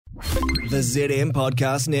The ZM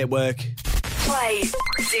Podcast Network. Play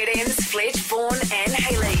ZM's Fletch, Vaughan and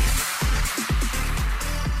Hayley.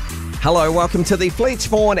 Hello, welcome to the Fletch,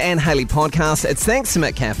 Vaughan and Hayley podcast. It's thanks to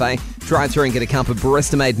Mick Cafe. Drive through and get a cup of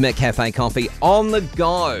barista-made Mick Cafe coffee on the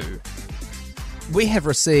go. We have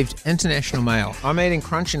received international mail. I'm eating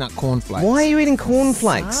Crunchy Nut cornflakes. Why are you eating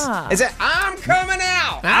cornflakes? Is it, I'm coming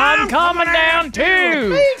out? I'm coming down too.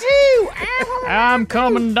 Me too. I'm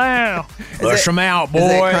coming down. Push them out, boys. Is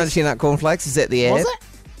that Crunchy Nut cornflakes? Is that the ad? Was it?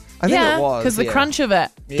 I think it was. because the crunch of it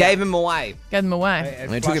Gave them away. gave them away.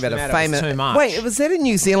 We're talking about a famous... Too much. Wait, was that a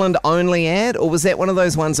New Zealand only ad, or was that one of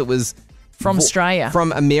those ones that was... From Australia.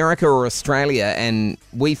 From America or Australia, and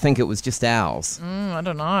we think it was just ours, I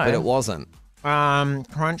don't know. but it wasn't.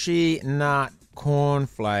 Crunchy Nut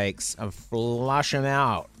cornflakes. Flush them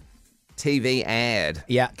out. TV ad.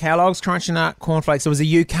 Yeah, Kellogg's Crunchy Nut cornflakes. It was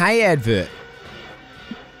a UK advert.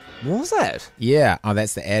 Was it? Yeah. Oh,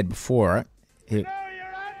 that's the ad before it. We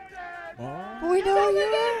know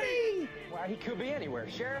you're... Well, he could be anywhere,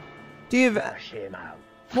 Sheriff. Do you have Shame out.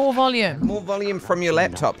 More volume. more volume from your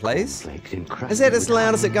laptop, please? Is that as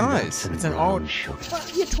loud as it goes? It's an old...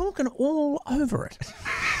 But you're talking all over it.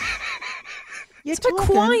 It's a bit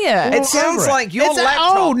quiet. It sounds like your it's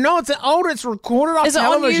laptop. old. No, it's old. It's recorded on Is it on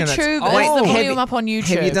television. It's YouTube? old. Is the Have volume you- up on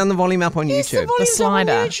YouTube? Have you done the volume up on Yes, YouTube? the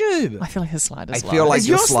slider. on YouTube. I feel like his slider's I low. feel like Is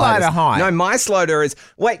your slider high? No, my slider is...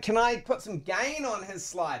 Wait, can I put some gain on his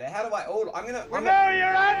slider? How do I... Oh, I'm gonna...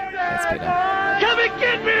 That's better. Come and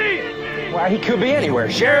get me! Well, he could be anywhere,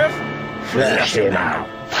 Sheriff. Flush him out.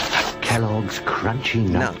 Kellogg's Crunchy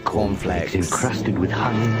Nut Nut cornflakes cornflakes. encrusted with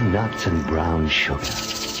honey, nuts, and brown sugar.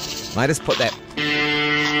 I just put that...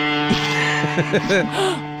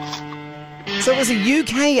 So it was a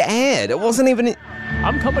UK ad. It wasn't even...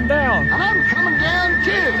 I'm coming down. I'm coming down,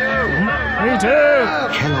 too. Me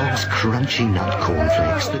too. Kellogg's Crunchy Nut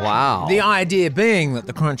cornflakes. Wow. The idea being that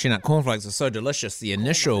the Crunchy Nut cornflakes are so delicious, the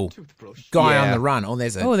initial guy Yeah. on the run,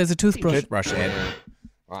 there's a toothbrush. toothbrush ad,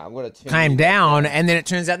 Right, I'm gonna turn came down, and then it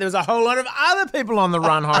turns out there was a whole lot of other people on the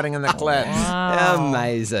run hiding in the clips.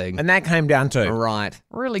 Amazing. And that came down too. Right.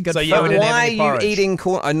 Really good. So fun. you But didn't have why are any you porridge. eating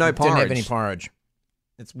corn... no porridge. Didn't have any porridge.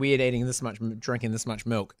 It's weird eating this much, drinking this much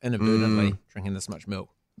milk, inadvertently drinking this much milk.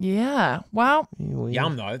 Yeah. Well,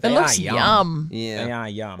 Yum though. it They looks are yum. Yeah. They are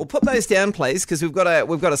yum. Well, put those down, please, because we've got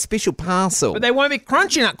a special parcel. But they won't be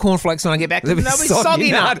Crunchy Nut cornflakes when I get back to them. They'll be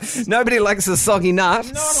soggy nuts. Nobody likes a soggy nut.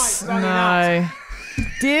 No one likes soggy nuts. No.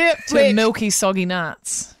 Dear Too Fletch, milky, soggy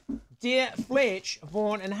nuts. dear Fletch,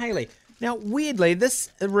 Vaughan and Hayley. Now, weirdly, this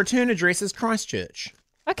return address is Christchurch.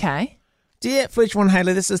 Okay. Dear Fletch, Vaughan and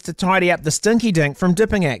Hayley, this is to tidy up the stinky dink from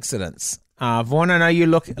dipping accidents. Vaughan, I know you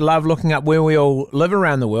love looking up where we all live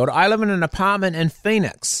around the world. I live in an apartment in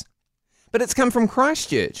Phoenix. But it's come from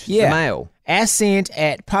Christchurch. Yeah. The mail. Ascent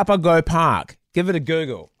at Papago Park. Give it a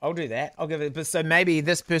Google. I'll do that. I'll give it. But so maybe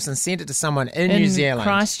this person sent it to someone in New Zealand.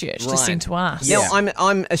 Christchurch to send to us. Yeah. Now,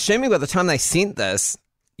 I'm assuming by the time they sent this,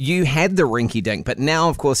 you had the rinky dink, but now,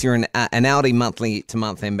 of course, you're an Audi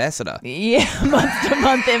monthly-to-month ambassador. Yeah,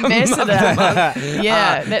 month-to-month ambassador.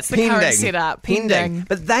 Yeah, that's the current setup. Pending.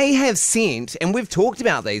 But they have sent, and we've talked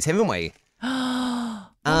about these, haven't we?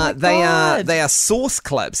 They are sauce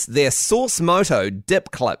clips. They're Sauce Moto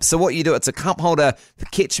dip clips. So what you do, it's a cup holder for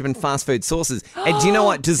ketchup and fast food sauces. And do you know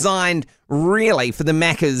what? Designed really for the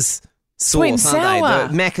Macca's Sweet and sauce, aren't sour.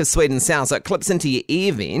 they? The Macca's sweet and sour. So it clips into your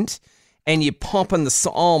ear vent, and you pop in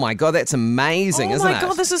the... Oh, my God, that's amazing, isn't it? Oh, my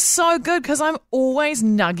God, this is so good because I'm always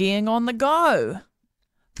nuggying on the go.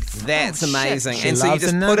 That's amazing. She And so you loves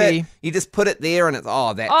just a put nuggie. it... You just put it there, and it's...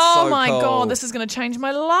 Oh, that's Oh, so my cool. God, this is going to change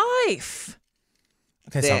my life.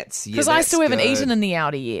 Okay, so, That's... Because I still haven't eaten in the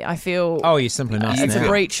Audi yet. I feel oh, you're simply not. it's a now.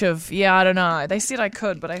 breach of... Yeah, I don't know. They said I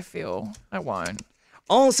could, but I feel I won't.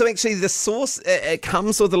 Oh, so actually the sauce, it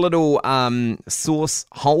comes with a little sauce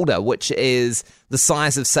holder, which is the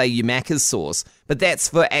size of, say, your Macca's sauce. But that's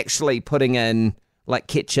for actually putting in, like,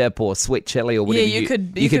 ketchup or sweet chili or whatever. Yeah, you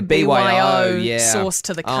could BYO sauce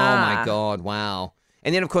to the car. Oh, my God, wow.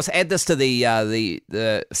 And then, of course, add this to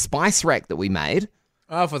the spice rack that we made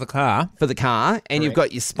Oh, for the car. for the car. And you've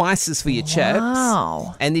got your spices for your chips.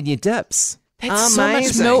 Wow. And then your dips. That's so much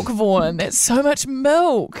Amazing. milk, Vaughan. That's so much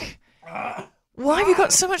milk. Why have you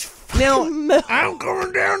got so much Now- fucking milk? I'm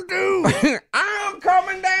coming down too. I'm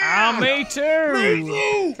coming down. Me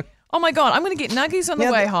too. Oh my God, I'm going to get nuggies on the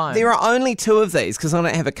Now, way home. There are only 2 of these because I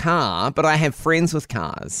don't have a car, but I have friends with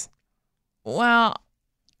cars. Well,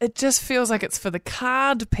 it just feels like it's for the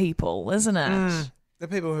card people, isn't it? The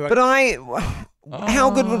people who are... But how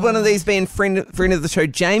good would one of these be in friend of the show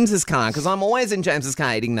James's car? Because I'm always in James's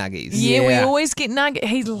car eating nuggies. Yeah, we Yeah. always get nuggies.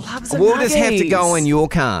 He loves a We'll nuggies. just have to go in your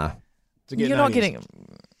car to get You're not nuggies. getting.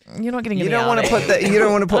 You're not getting. You in the don't want to Audi. put you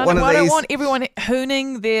don't want to put one of I don't these. want everyone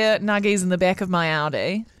hooning their nuggies in the back of my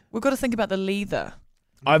Audi. We've got to think about the leather.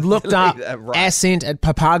 I've looked up Right. Ascent at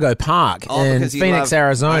Papago Park in because you Phoenix, love-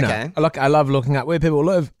 Arizona. okay. I love looking up where people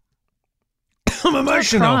live. I'm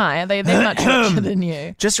emotional. Cry. Are they that much richer than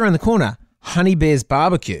you? Just around the corner, Honey Bear's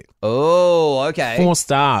Barbecue. Oh, okay. 4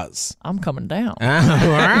 stars. I'm coming down.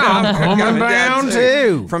 I'm coming down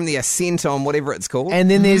too. From the Ascent on whatever it's called. And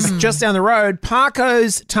then there's just down the road,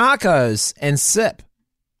 Paco's Tacos and Sip.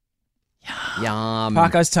 Yum.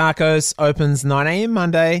 Paco's Tacos opens 9 a.m.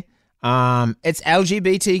 Monday. It's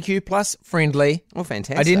LGBTQ plus friendly. Oh,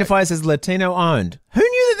 fantastic. Identifies as Latino owned. Who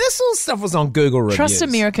knew that this all stuff was on Google reviews? Trust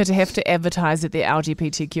America to have to advertise that they're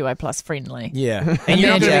LGBTQI plus friendly. Yeah. And you're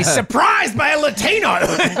not going to be surprised by a Latino.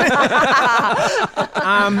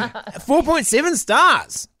 4.7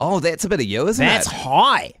 stars. Oh, that's a bit of you, isn't That's it?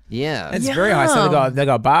 high. Yeah. It's very high. So Yum. they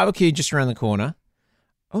got barbecue just around the corner.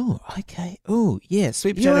 Oh, okay. Oh, yeah.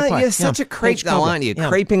 Sweet potato pie. You're such a creep, Peach though, cobbler. aren't you? Yum.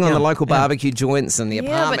 Creeping on the Yum. local Yum. barbecue joints and the Yeah,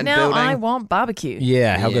 apartment but now building. I want barbecue.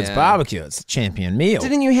 Yeah, how good's Yeah. barbecue? It's a champion meal.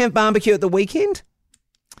 Didn't you have barbecue at the weekend?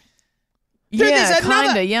 Dude, yeah, there's another-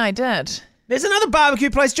 kinda. Yeah, I did. There's another barbecue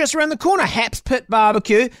place just around the corner, Haps Pit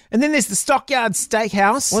Barbecue. And then there's the Stockyard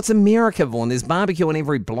Steakhouse. What's America, Vaughan? There's barbecue on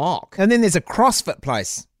every block. And then there's a CrossFit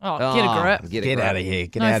place. Oh, get a grip. Get a Get grip. out of here.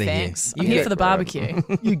 Get No out of thanks. here. I'm here for the barbecue.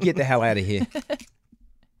 You get the hell out of here.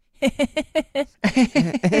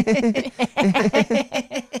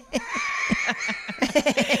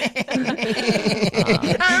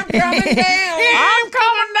 I'm coming down. I'm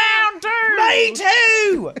coming down too. Me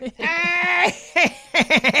too.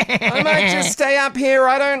 I might just stay up here.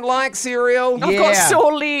 I don't like cereal. I've got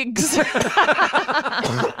sore legs.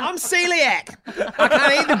 I'm celiac. I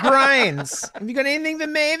can't eat the grains. Have you got anything for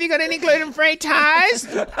me? Have you got any gluten-free toast?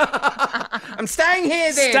 I'm staying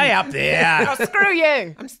here then. Stay up there. Oh, screw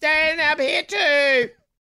you. I'm staying up here too.